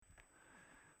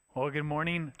Well, good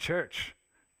morning, church.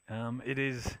 It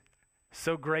is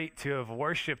so great to have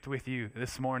worshiped with you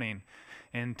this morning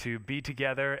and to be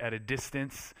together at a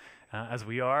distance as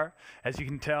we are. As you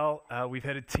can tell, we've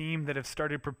had a team that have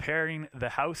started preparing the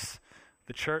house,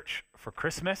 the church, for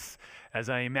Christmas. As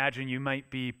I imagine you might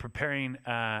be preparing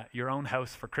your own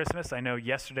house for Christmas. I know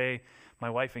yesterday my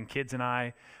wife and kids and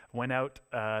I went out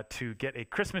to get a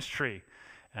Christmas tree,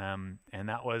 and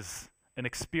that was an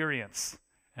experience.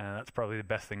 That's probably the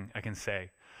best thing I can say.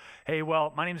 Hey,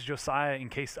 well, my name is Josiah, in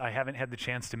case I haven't had the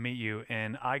chance to meet you,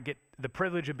 and I get the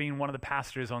privilege of being one of the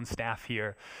pastors on staff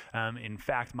here. In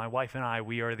fact, my wife and I,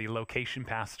 we are the location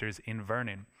pastors in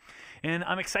Vernon. And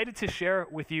I'm excited to share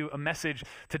with you a message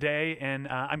today, and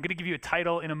I'm going to give you a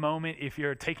title in a moment. If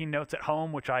you're taking notes at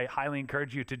home, which I highly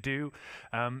encourage you to do,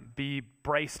 be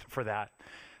braced for that.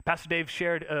 Pastor Dave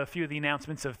shared a few of the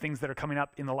announcements of things that are coming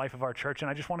up in the life of our church, and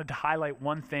I just wanted to highlight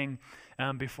one thing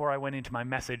before I went into my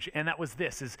message, and that was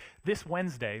this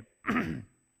Wednesday,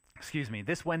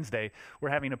 this Wednesday, we're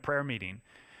having a prayer meeting.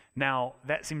 Now,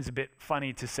 that seems a bit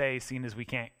funny to say, seeing as we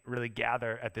can't really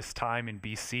gather at this time in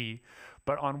BC,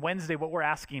 but on Wednesday, what we're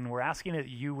asking that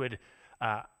you would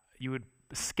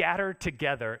scatter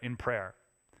together in prayer.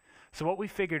 So what we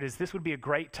figured is this would be a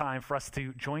great time for us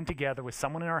to join together with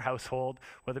someone in our household,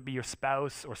 whether it be your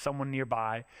spouse or someone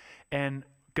nearby, and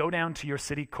go down to your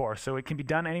city core. So it can be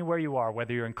done anywhere you are,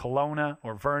 whether you're in Kelowna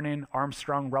or Vernon,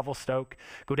 Armstrong, Revelstoke.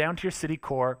 Go down to your city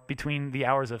core between the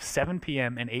hours of 7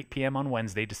 p.m. and 8 p.m. on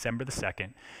Wednesday, December the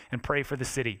 2nd, and pray for the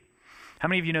city. How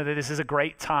many of you know that this is a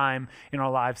great time in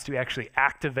our lives to actually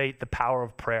activate the power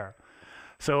of prayer?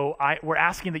 So we're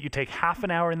asking that you take half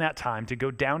an hour in that time to go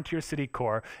down to your city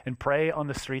core and pray on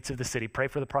the streets of the city. Pray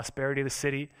for the prosperity of the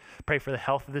city. Pray for the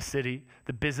health of the city,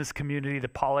 the business community, the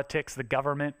politics, the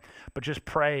government. But just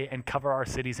pray and cover our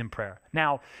cities in prayer.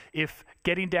 Now, if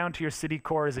getting down to your city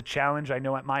core is a challenge, I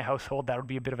know at my household that would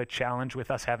be a bit of a challenge with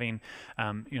us having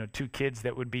 2 kids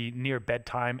that would be near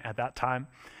bedtime at that time.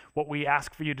 What we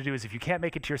ask for you to do is if you can't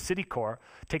make it to your city core,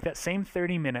 take that same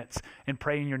 30 minutes and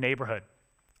pray in your neighborhood.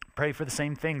 Pray for the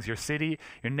same things, your city,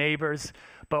 your neighbors.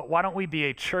 But why don't we be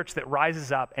a church that rises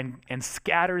up and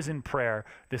scatters in prayer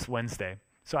this Wednesday?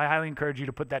 So I highly encourage you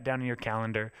to put that down in your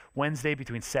calendar. Wednesday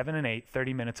between 7 and 8,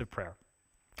 30 minutes of prayer.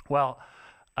 Well,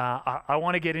 I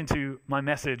want to get into my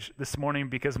message this morning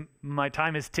because my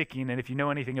time is ticking, and if you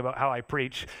know anything about how I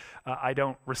preach, I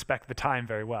don't respect the time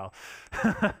very well.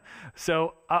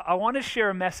 So I want to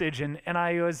share a message, and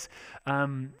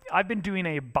I've been doing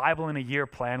a Bible in a Year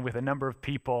plan with a number of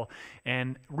people,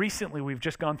 and recently we've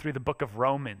just gone through the book of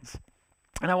Romans.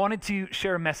 And I wanted to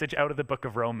share a message out of the book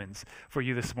of Romans for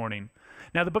you this morning.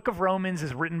 Now, the book of Romans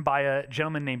is written by a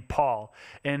gentleman named Paul,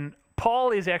 and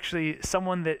Paul is actually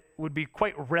someone that would be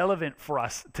quite relevant for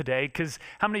us today because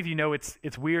how many of you know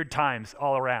it's weird times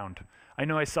all around? I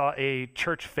know I saw a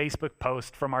church Facebook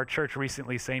post from our church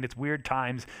recently saying it's weird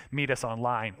times, meet us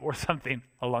online, or something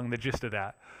along the gist of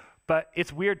that. But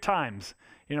it's weird times.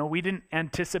 We didn't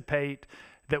anticipate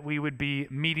that we would be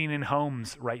meeting in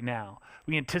homes right now.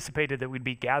 We anticipated that we'd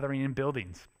be gathering in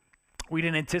buildings. We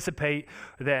didn't anticipate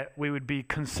that we would be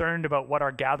concerned about what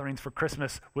our gatherings for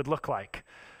Christmas would look like.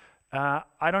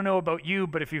 I don't know about you,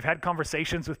 but if you've had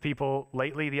conversations with people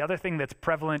lately, the other thing that's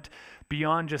prevalent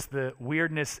beyond just the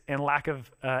weirdness and lack of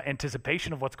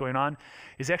anticipation of what's going on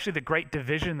is actually the great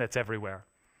division that's everywhere.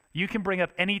 You can bring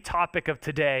up any topic of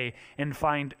today and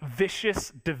find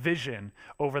vicious division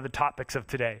over the topics of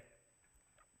today.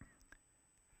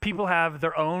 People have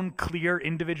their own clear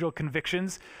individual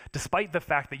convictions, despite the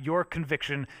fact that your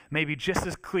conviction may be just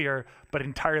as clear, but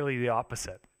entirely the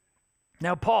opposite.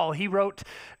 Now, Paul, he wrote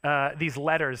these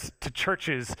letters to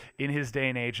churches in his day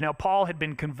and age. Now, Paul had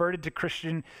been converted to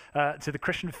the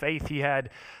Christian faith. He had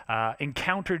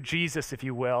encountered Jesus, if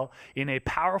you will, in a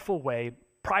powerful way.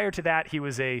 Prior to that, he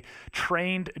was a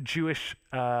trained Jewish.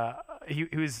 He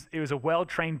was a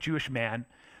well-trained Jewish man,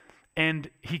 and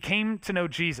he came to know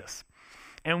Jesus.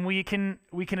 And we can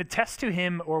attest to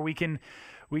him, or we can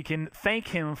thank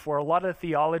him for a lot of the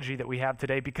theology that we have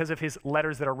today because of his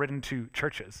letters that are written to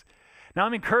churches. Now,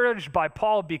 I'm encouraged by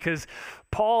Paul because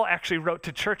Paul actually wrote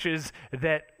to churches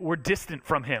that were distant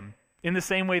from him in the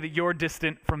same way that you're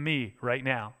distant from me right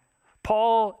now.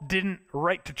 Paul didn't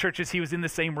write to churches he was in the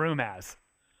same room as.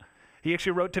 He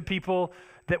actually wrote to people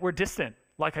that were distant,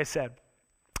 like I said.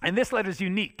 And this letter is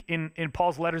unique in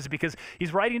Paul's letters because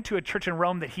he's writing to a church in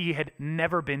Rome that he had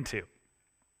never been to.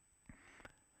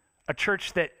 A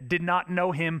church that did not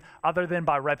know him other than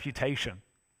by reputation.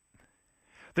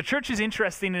 The church is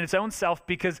interesting in its own self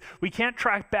because we can't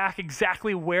track back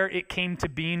exactly where it came to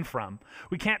being from.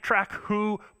 We can't track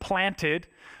who planted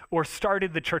or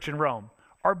started the church in Rome.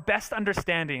 Our best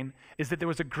understanding is that there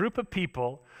was a group of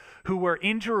people who were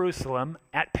in Jerusalem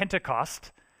at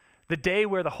Pentecost, the day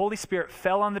where the Holy Spirit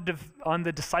fell on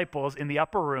the disciples in the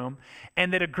upper room,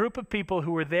 and that a group of people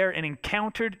who were there and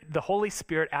encountered the Holy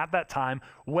Spirit at that time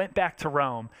went back to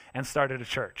Rome and started a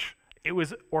church. It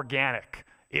was organic.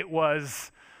 It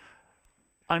was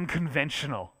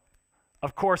unconventional.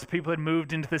 Of course, people had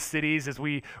moved into the cities, as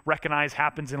we recognize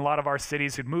happens in a lot of our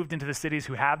cities, who'd moved into the cities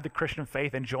who have the Christian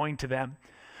faith and joined to them.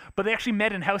 But they actually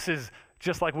met in houses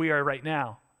just like we are right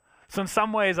now. So in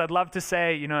some ways, I'd love to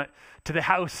say, to the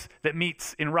house that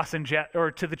meets in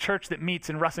or to the church that meets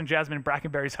in Russ and Jasmine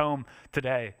Brackenberry's home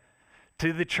today,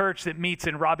 to the church that meets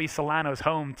in Robbie Solano's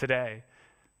home today.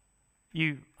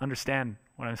 You understand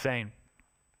what I'm saying.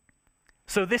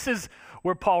 So this is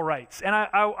where Paul writes. And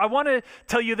I want to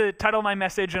tell you the title of my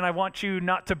message, and I want you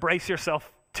not to brace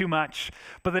yourself too much.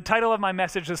 But the title of my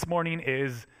message this morning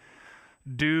is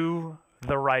Do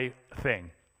the Right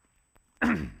Thing.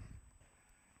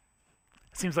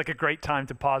 Seems like a great time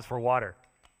to pause for water.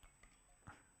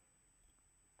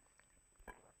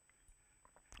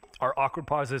 Are awkward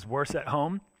pauses worse at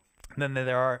home than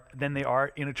they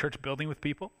are in a church building with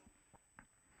people?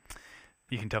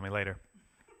 You can tell me later.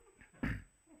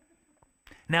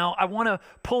 Now, I want to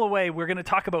pull away. We're going to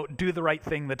talk about do the right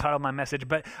thing, the title of my message,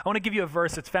 but I want to give you a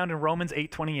verse that's found in Romans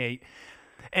 8:28.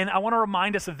 And I want to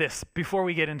remind us of this before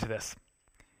we get into this.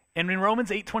 And in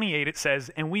Romans 8:28, it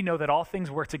says, "And we know that all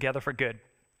things work together for good,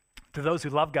 to those who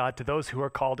love God, to those who are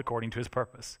called according to his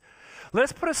purpose." Let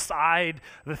us put aside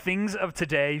the things of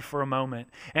today for a moment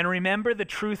and remember the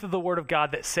truth of the word of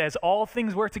God that says all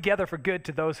things work together for good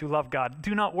to those who love God.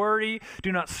 Do not worry,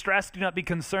 do not stress, do not be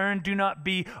concerned, do not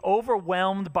be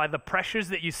overwhelmed by the pressures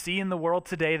that you see in the world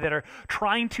today that are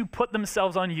trying to put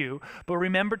themselves on you. But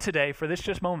remember today, for this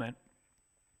just moment,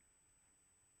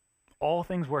 all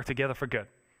things work together for good.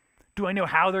 Do I know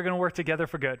how they're going to work together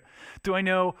for good? Do I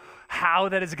know how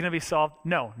that is going to be solved?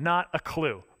 No, not a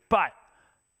clue. But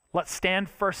let's stand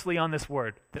firstly on this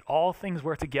word, that all things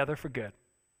work together for good.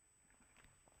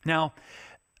 Now,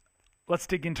 let's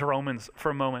dig into Romans for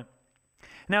a moment.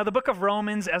 Now, the book of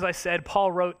Romans, as I said,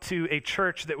 Paul wrote to a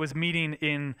church that was meeting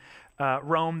in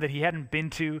Rome that he hadn't been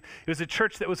to. It was a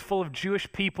church that was full of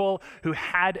Jewish people who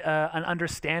had an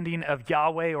understanding of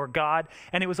Yahweh or God,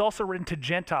 and it was also written to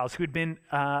Gentiles who had been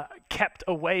kept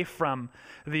away from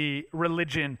the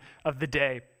religion of the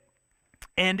day.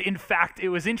 And in fact, it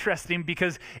was interesting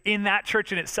because in that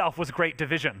church in itself was great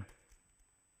division.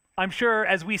 I'm sure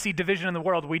as we see division in the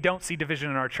world, we don't see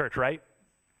division in our church, right?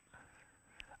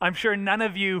 I'm sure none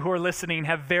of you who are listening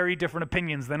have very different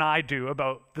opinions than I do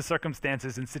about the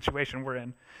circumstances and situation we're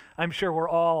in. I'm sure we're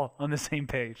all on the same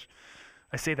page.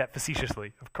 I say that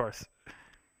facetiously, of course.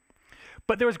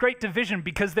 But there was great division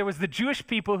because there was the Jewish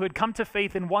people who had come to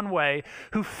faith in one way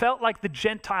who felt like the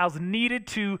Gentiles needed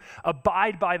to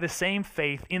abide by the same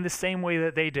faith in the same way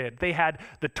that they did. They had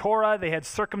the Torah, they had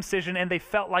circumcision, and they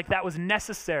felt like that was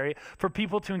necessary for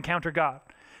people to encounter God.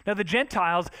 Now, the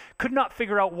Gentiles could not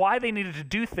figure out why they needed to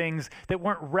do things that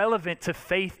weren't relevant to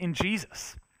faith in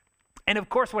Jesus. And of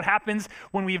course, what happens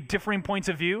when we have differing points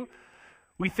of view?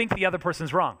 We think the other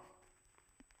person's wrong.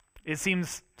 It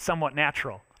seems somewhat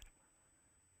natural.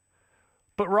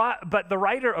 But the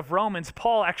writer of Romans,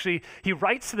 Paul, actually, he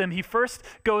writes to them. He first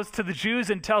goes to the Jews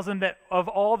and tells them that of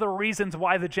all the reasons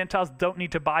why the Gentiles don't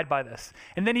need to abide by this.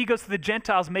 And then he goes to the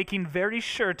Gentiles, making very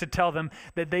sure to tell them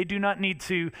that they do not need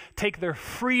to take their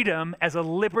freedom as a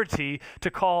liberty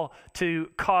to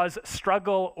cause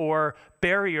struggle or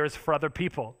barriers for other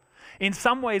people. In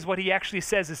some ways, what he actually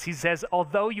says is he says,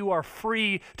 although you are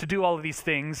free to do all of these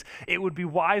things, it would be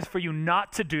wise for you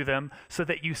not to do them so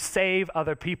that you save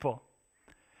other people.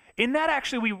 In that,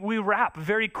 actually, we wrap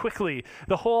very quickly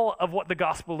the whole of what the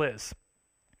gospel is.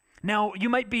 Now, you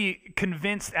might be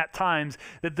convinced at times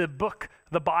that the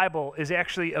Bible, is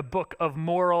actually a book of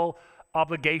moral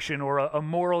obligation or a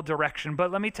moral direction.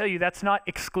 But let me tell you, that's not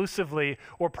exclusively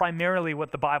or primarily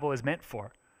what the Bible is meant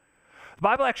for. The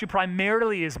Bible actually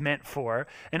primarily is meant for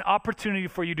an opportunity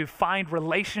for you to find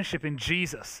relationship in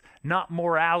Jesus, not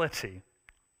morality.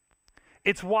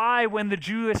 It's why when the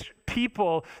Jewish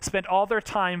people spent all their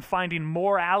time finding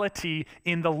morality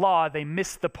in the law, they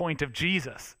missed the point of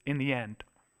Jesus in the end.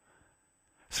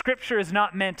 Scripture is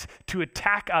not meant to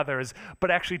attack others, but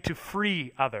actually to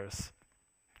free others.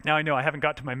 Now I know I haven't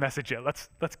got to my message yet.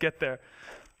 Let's get there.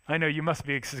 I know you must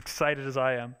be as excited as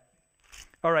I am.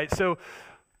 All right, so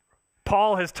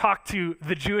Paul has talked to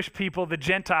the Jewish people, the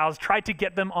Gentiles, tried to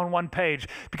get them on one page,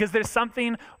 because there's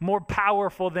something more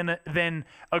powerful than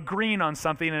agreeing on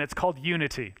something, and it's called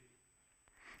unity.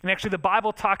 And actually, the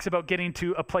Bible talks about getting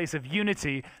to a place of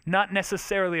unity, not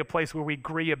necessarily a place where we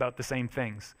agree about the same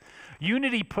things.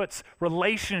 Unity puts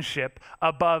relationship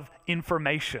above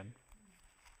information.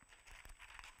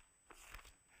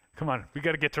 Come on, we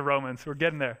got to get to Romans. We're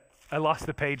getting there. I lost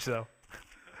the page, though.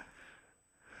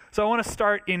 So I want to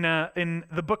start in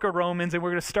the book of Romans, and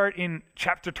we're going to start in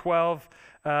chapter 12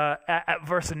 at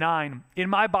verse 9. In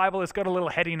my Bible, it's got a little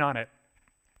heading on it,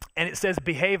 and it says,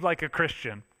 "Behave like a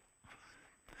Christian."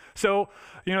 So,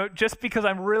 just because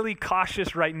I'm really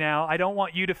cautious right now, I don't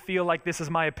want you to feel like this is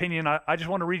my opinion. I just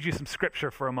want to read you some scripture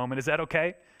for a moment. Is that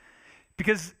okay?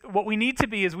 Because what we need to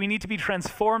be is we need to be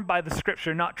transformed by the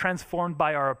scripture, not transformed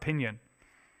by our opinion.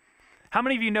 How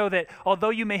many of you know that although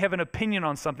you may have an opinion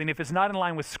on something, if it's not in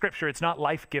line with scripture, it's not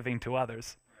life-giving to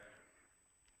others?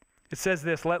 It says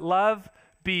this, "Let love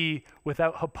be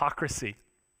without hypocrisy.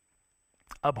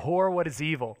 Abhor what is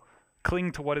evil.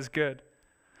 Cling to what is good.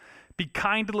 Be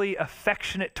kindly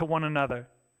affectionate to one another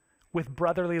with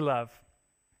brotherly love.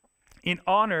 In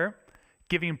honor,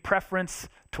 giving preference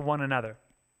to one another.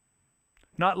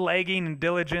 Not lagging in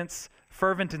diligence,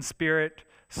 fervent in spirit,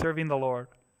 serving the Lord.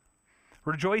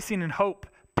 Rejoicing in hope,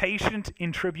 patient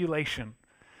in tribulation,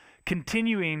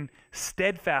 continuing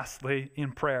steadfastly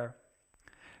in prayer.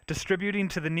 Distributing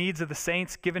to the needs of the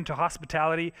saints, given to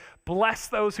hospitality. Bless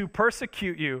those who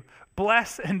persecute you.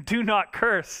 Bless and do not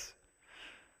curse.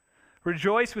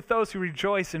 Rejoice with those who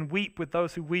rejoice and weep with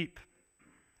those who weep.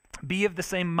 Be of the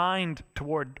same mind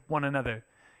toward one another."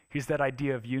 Here's that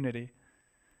idea of unity.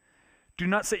 "Do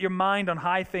not set your mind on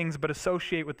high things, but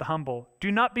associate with the humble.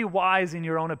 Do not be wise in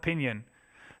your own opinion."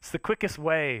 It's the quickest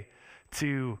way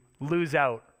to lose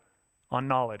out on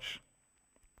knowledge.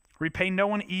 "Repay no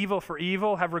one evil for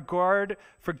evil. Have regard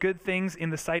for good things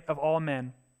in the sight of all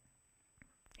men."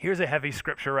 Here's a heavy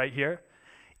scripture right here.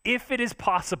 "If it is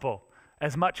possible,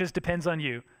 as much as depends on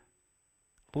you,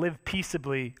 live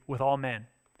peaceably with all men."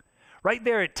 Right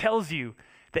there, it tells you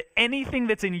that anything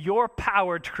that's in your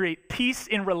power to create peace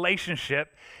in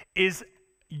relationship is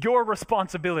your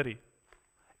responsibility.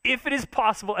 If it is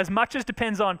possible, as much as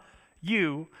depends on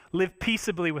you, live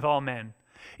peaceably with all men.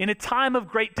 In a time of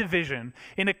great division,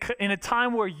 in a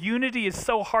time where unity is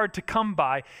so hard to come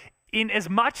by, in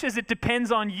as much as it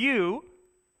depends on you,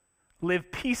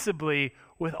 live peaceably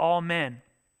with all men.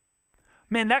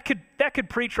 Man, that could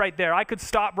preach right there. I could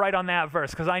stop right on that verse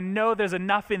because I know there's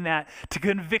enough in that to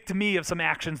convict me of some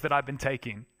actions that I've been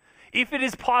taking. If it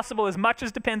is possible, as much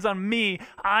as depends on me,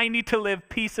 I need to live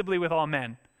peaceably with all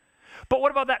men. But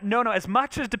what about that? No, as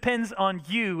much as depends on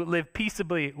you, live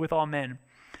peaceably with all men.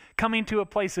 Coming to a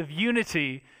place of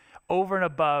unity over and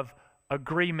above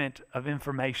agreement of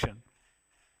information.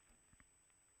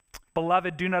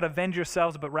 "Beloved, do not avenge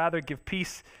yourselves, but rather give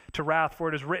peace to wrath, for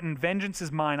it is written, 'Vengeance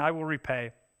is mine, I will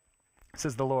repay,'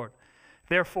 says the Lord.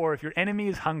 Therefore, if your enemy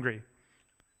is hungry,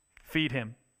 feed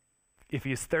him. If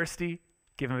he is thirsty,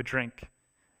 give him a drink.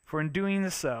 For in doing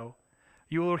so,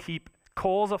 you will heap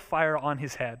coals of fire on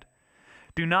his head.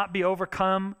 Do not be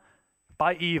overcome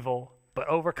by evil, but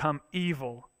overcome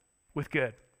evil with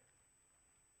good."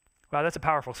 Wow, that's a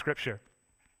powerful scripture.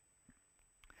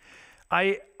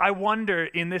 I wonder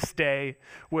in this day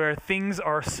where things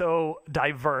are so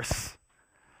diverse,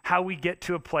 how we get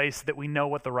to a place that we know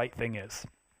what the right thing is.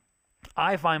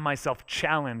 I find myself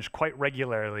challenged quite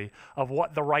regularly of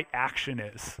what the right action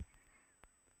is.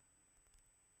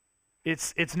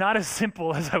 It's not as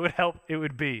simple as I would hope it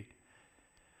would be.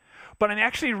 But I'm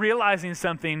actually realizing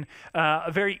something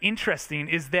very interesting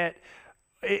is that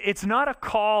it's not a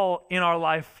call in our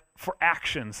life for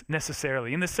actions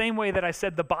necessarily. In the same way that I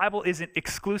said the Bible isn't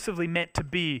exclusively meant to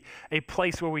be a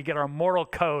place where we get our moral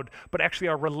code, but actually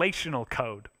our relational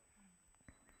code.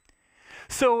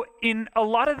 So in a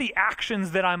lot of the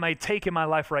actions that I might take in my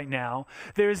life right now,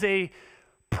 there's a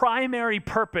primary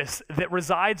purpose that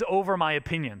resides over my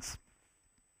opinions.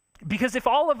 Because if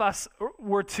all of us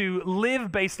were to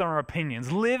live based on our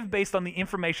opinions, live based on the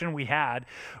information we had,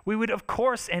 we would of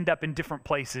course end up in different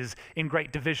places in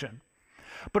great division.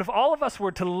 But if all of us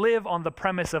were to live on the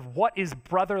premise of what is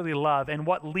brotherly love and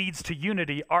what leads to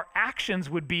unity, our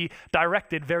actions would be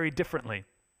directed very differently.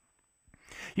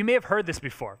 You may have heard this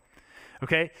before,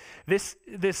 okay? This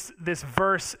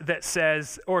verse that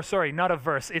says, or sorry, not a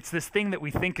verse, it's this thing that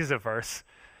we think is a verse.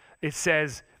 It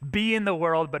says, "Be in the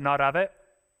world, but not of it."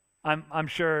 I'm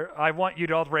sure I want you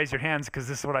to all raise your hands because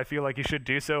this is what I feel like you should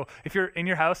do. So if you're in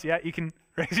your house, yeah, you can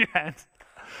raise your hands.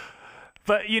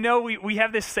 But we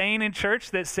have this saying in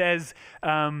church that says,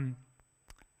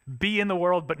 be in the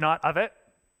world but not of it.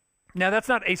 Now, that's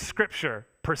not a scripture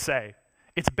per se.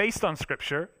 It's based on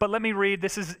scripture, but let me read.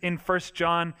 This is in 1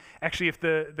 John. Actually, if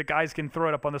the guys can throw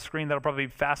it up on the screen, that'll probably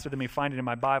be faster than me finding it in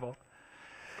my Bible.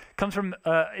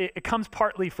 It comes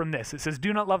partly from this. It says,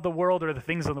 do not love the world or the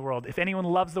things of the world. If anyone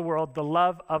loves the world, the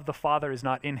love of the Father is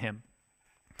not in him.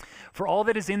 For all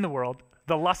that is in the world,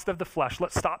 the lust of the flesh.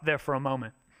 Let's stop there for a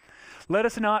moment. Let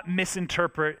us not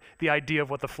misinterpret the idea of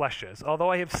what the flesh is.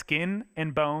 Although I have skin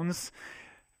and bones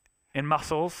and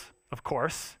muscles, of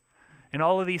course, and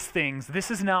all of these things,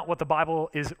 this is not what the Bible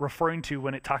is referring to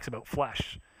when it talks about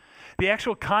flesh. The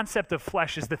actual concept of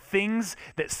flesh is the things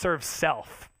that serve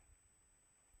self.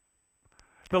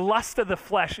 The lust of the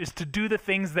flesh is to do the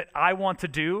things that I want to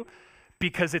do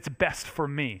because it's best for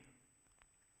me.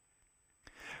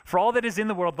 For all that is in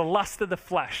the world, the lust of the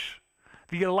flesh,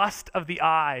 the lust of the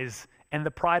eyes, and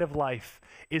the pride of life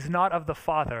is not of the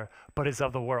Father, but is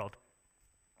of the world.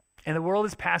 And the world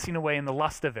is passing away in the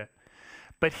lust of it.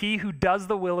 But he who does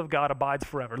the will of God abides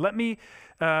forever. Let me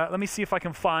see if I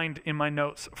can find in my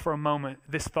notes for a moment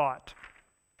this thought.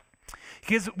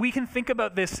 Because we can think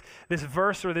about this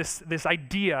verse or this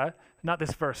idea, not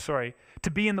this verse, sorry, to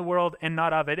be in the world and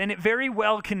not of it. And it very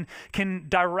well can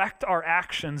direct our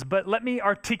actions, but let me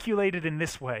articulate it in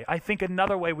this way. I think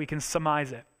another way we can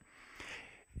surmise it.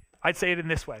 I'd say it in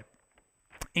this way.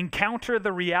 Encounter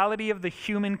the reality of the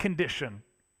human condition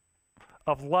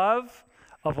of love,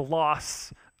 of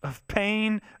loss, of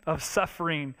pain, of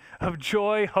suffering, of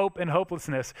joy, hope, and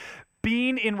hopelessness.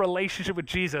 Being in relationship with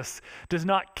Jesus does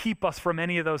not keep us from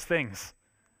any of those things.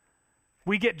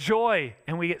 We get joy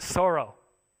and we get sorrow.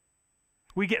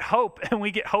 We get hope and we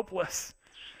get hopeless.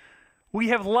 We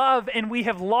have love and we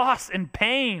have loss and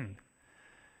pain.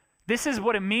 This is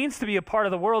what it means to be a part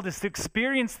of the world, is to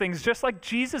experience things just like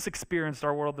Jesus experienced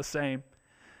our world the same.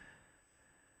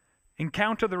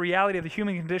 Encounter the reality of the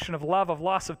human condition of love, of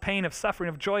loss, of pain, of suffering,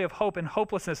 of joy, of hope, and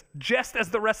hopelessness, just as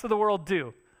the rest of the world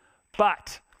do.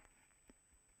 But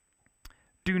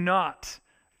do not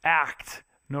act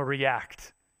nor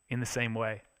react in the same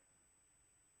way.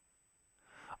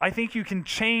 I think you can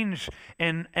change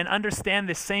and understand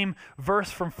this same verse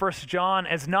from 1 John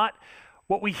as not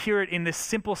what we hear it in this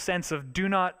simple sense of do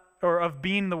not, or of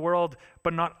being in the world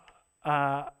but not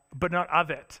of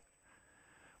it.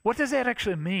 What does that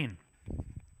actually mean?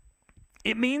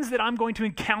 It means that I'm going to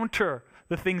encounter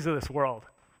the things of this world.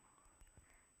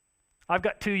 I've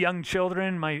got 2 young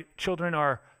children. My children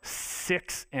are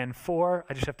 6 and 4.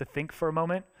 I just have to think for a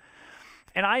moment.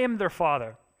 And I am their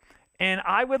father. And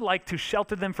I would like to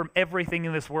shelter them from everything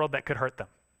in this world that could hurt them.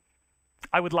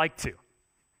 I would like to.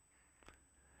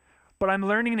 But I'm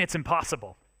learning it's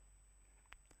impossible.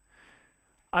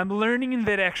 I'm learning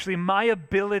that actually my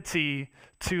ability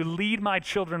to lead my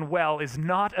children well is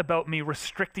not about me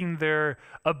restricting their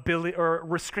ability or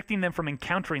restricting them from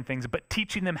encountering things, but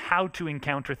teaching them how to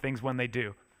encounter things when they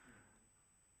do.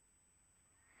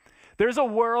 There's a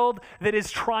world that is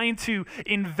trying to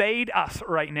invade us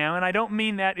right now, and I don't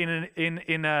mean that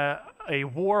in a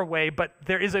war way, but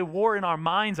there is a war in our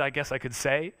minds, I guess I could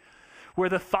say, where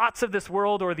the thoughts of this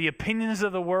world or the opinions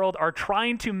of the world are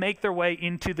trying to make their way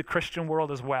into the Christian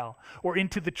world as well, or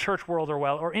into the church world as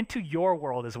well, or into your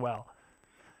world as well.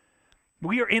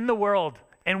 We are in the world,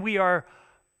 and we are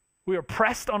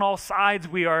pressed on all sides.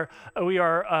 We are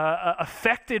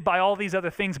affected by all these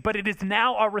other things, but it is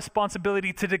now our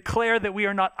responsibility to declare that we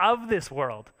are not of this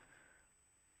world,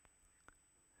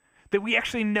 that we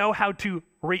actually know how to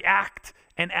react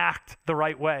and act the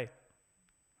right way.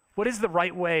 What is the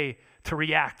right way to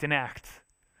react and act?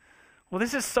 Well,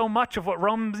 this is so much of what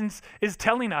Romans is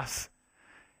telling us.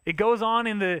 It goes on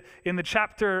in the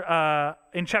chapter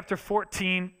in chapter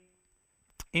 14.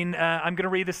 I'm going to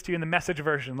read this to you in the Message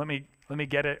version. Let me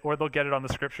get it, or they'll get it on the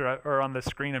scripture or on the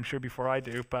screen, I'm sure, before I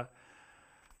do. But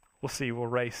we'll see. We'll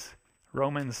race.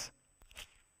 Romans.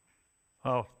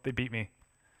 Oh, they beat me.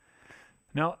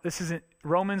 No, this isn't.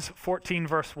 Romans 14,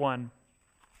 verse 1.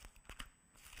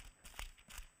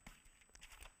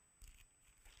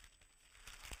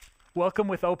 Welcome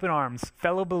with open arms,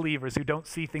 fellow believers who don't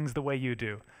see things the way you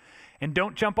do. And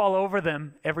don't jump all over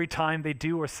them every time they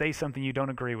do or say something you don't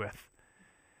agree with.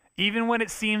 Even when it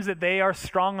seems that they are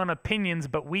strong on opinions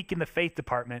but weak in the faith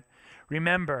department,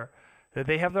 remember that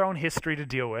they have their own history to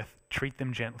deal with. Treat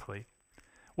them gently.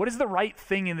 What is the right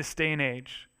thing in this day and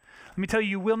age? Let me tell you,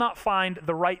 you will not find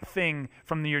the right thing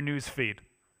from your news feed.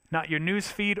 Not your news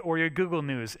feed or your Google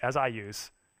News, as I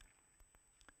use.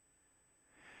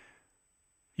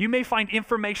 You may find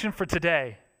information for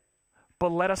today,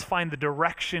 but let us find the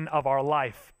direction of our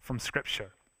life from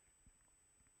Scripture.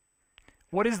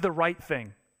 What is the right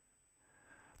thing?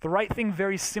 The right thing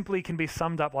very simply can be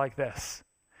summed up like this.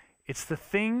 It's the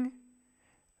thing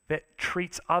that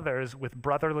treats others with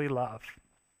brotherly love.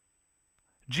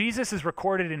 Jesus is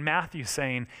recorded in Matthew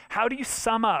saying, how do you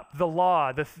sum up the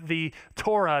law, the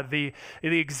Torah, the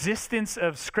existence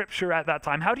of Scripture at that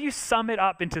time? How do you sum it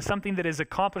up into something that is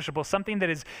accomplishable, something that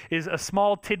is a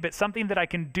small tidbit, something that I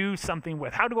can do something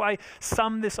with? How do I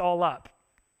sum this all up?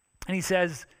 And he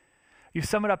says, you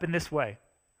sum it up in this way.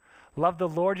 Love the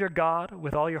Lord your God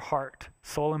with all your heart,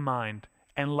 soul, and mind,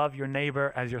 and love your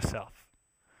neighbor as yourself.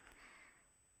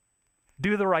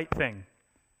 Do the right thing.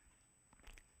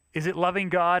 Is it loving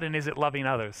God and is it loving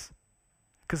others?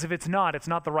 Because if it's not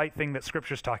the right thing that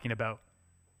Scripture's talking about.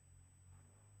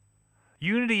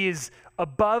 Unity is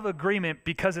above agreement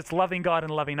because it's loving God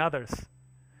and loving others.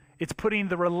 It's putting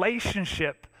the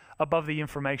relationship above the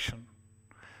information.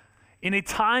 In a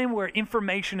time where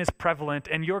information is prevalent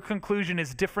and your conclusion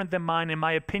is different than mine and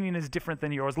my opinion is different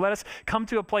than yours, let us come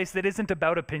to a place that isn't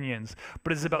about opinions,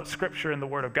 but is about Scripture and the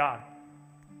Word of God.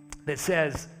 That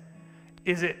says,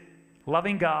 is it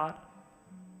loving God,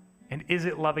 and is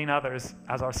it loving others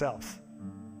as ourselves?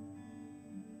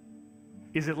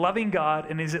 Is it loving God,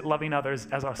 and is it loving others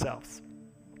as ourselves?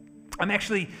 I'm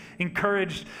actually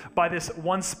encouraged by this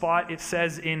one spot. It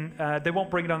says in, they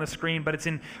won't bring it on the screen, but it's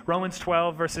in Romans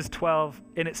 12, verses 12,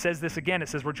 and it says this again. It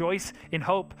says, rejoice in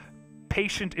hope,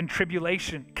 patient in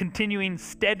tribulation, continuing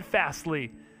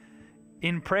steadfastly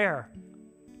in prayer.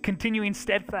 Continuing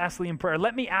steadfastly in prayer.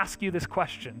 Let me ask you this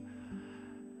question.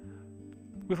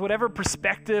 With whatever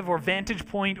perspective or vantage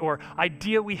point or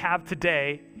idea we have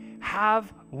today,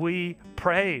 have we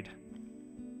prayed?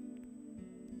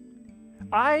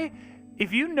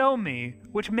 If you know me,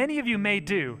 which many of you may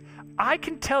do, I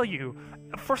can tell you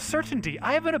for certainty,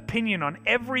 I have an opinion on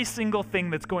every single thing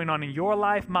that's going on in your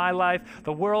life, my life,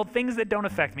 the world, things that don't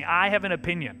affect me. I have an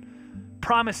opinion.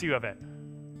 Promise you of it.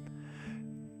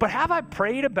 But have I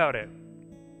prayed about it?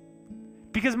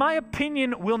 Because my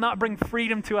opinion will not bring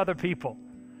freedom to other people.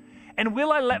 And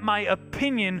will I let my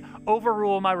opinion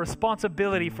overrule my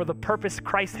responsibility for the purpose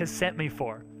Christ has sent me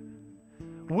for?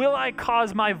 Will I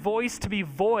cause my voice to be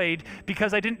void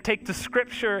because I didn't take to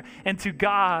Scripture and to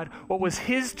God what was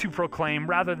His to proclaim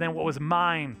rather than what was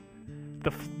mine,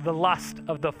 the lust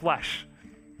of the flesh,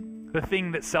 the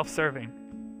thing that's self-serving?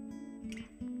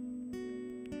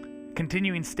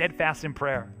 Continuing steadfast in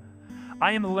prayer.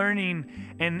 I am learning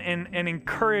and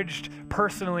encouraged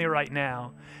personally right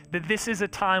now that this is a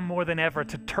time more than ever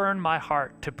to turn my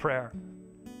heart to prayer.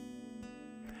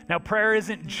 Now, prayer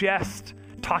isn't just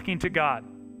talking to God,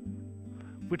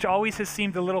 which always has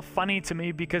seemed a little funny to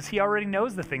me because He already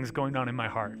knows the things going on in my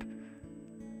heart.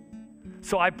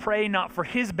 So I pray not for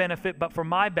His benefit, but for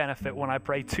my benefit when I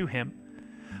pray to Him.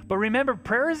 But remember,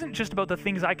 prayer isn't just about the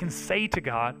things I can say to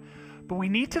God, but we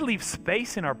need to leave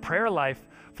space in our prayer life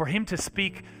for Him to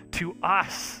speak to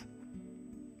us.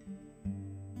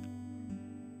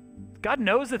 God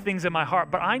knows the things in my heart,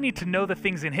 but I need to know the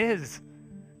things in His.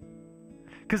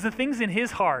 Because the things in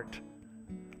His heart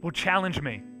will challenge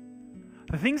me.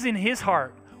 The things in His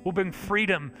heart will bring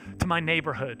freedom to my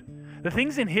neighborhood. The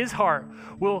things in His heart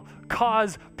will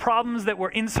cause problems that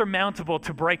were insurmountable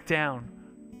to break down.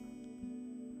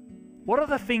 What are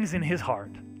the things in His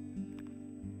heart?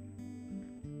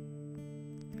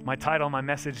 My title, my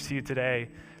message to you today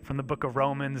from the book of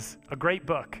Romans, a great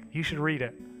book. You should read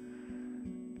it.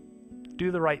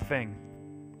 Do the right thing.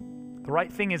 The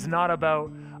right thing is not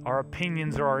about our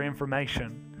opinions or our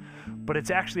information, but it's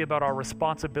actually about our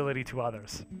responsibility to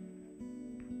others.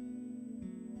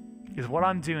 Is what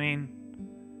I'm doing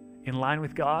in line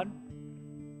with God?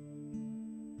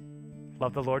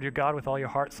 Love the Lord your God with all your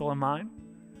heart, soul, and mind?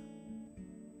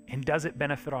 And does it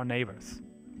benefit our neighbors?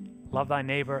 Love thy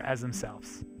neighbor as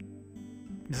themselves.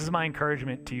 This is my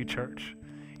encouragement to you, church.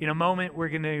 In a moment, we're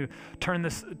going to turn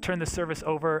the service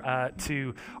over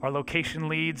to our location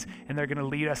leads, and they're going to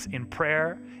lead us in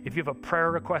prayer. If you have a prayer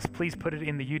request, please put it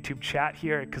in the YouTube chat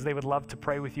here because they would love to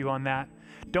pray with you on that.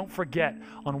 Don't forget,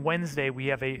 on Wednesday, we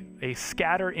have a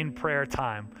scatter in prayer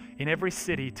time in every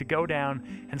city to go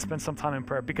down and spend some time in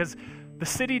prayer, because the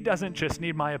city doesn't just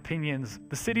need my opinions.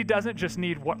 The city doesn't just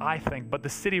need what I think, but the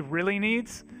city really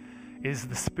needs is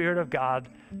the Spirit of God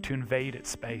to invade its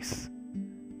space.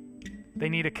 They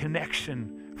need a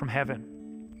connection from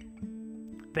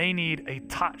heaven. They need a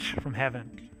touch from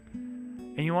heaven.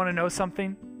 And you want to know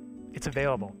something? It's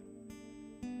available.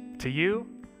 To you,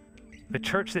 the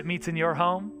church that meets in your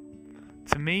home,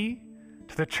 to me,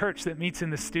 to the church that meets in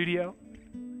the studio,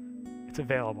 it's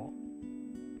available.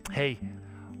 Hey,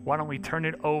 why don't we turn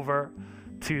it over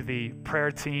to the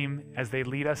prayer team as they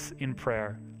lead us in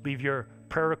prayer? Leave your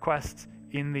prayer requests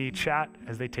in the chat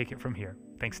as they take it from here.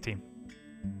 Thanks, team.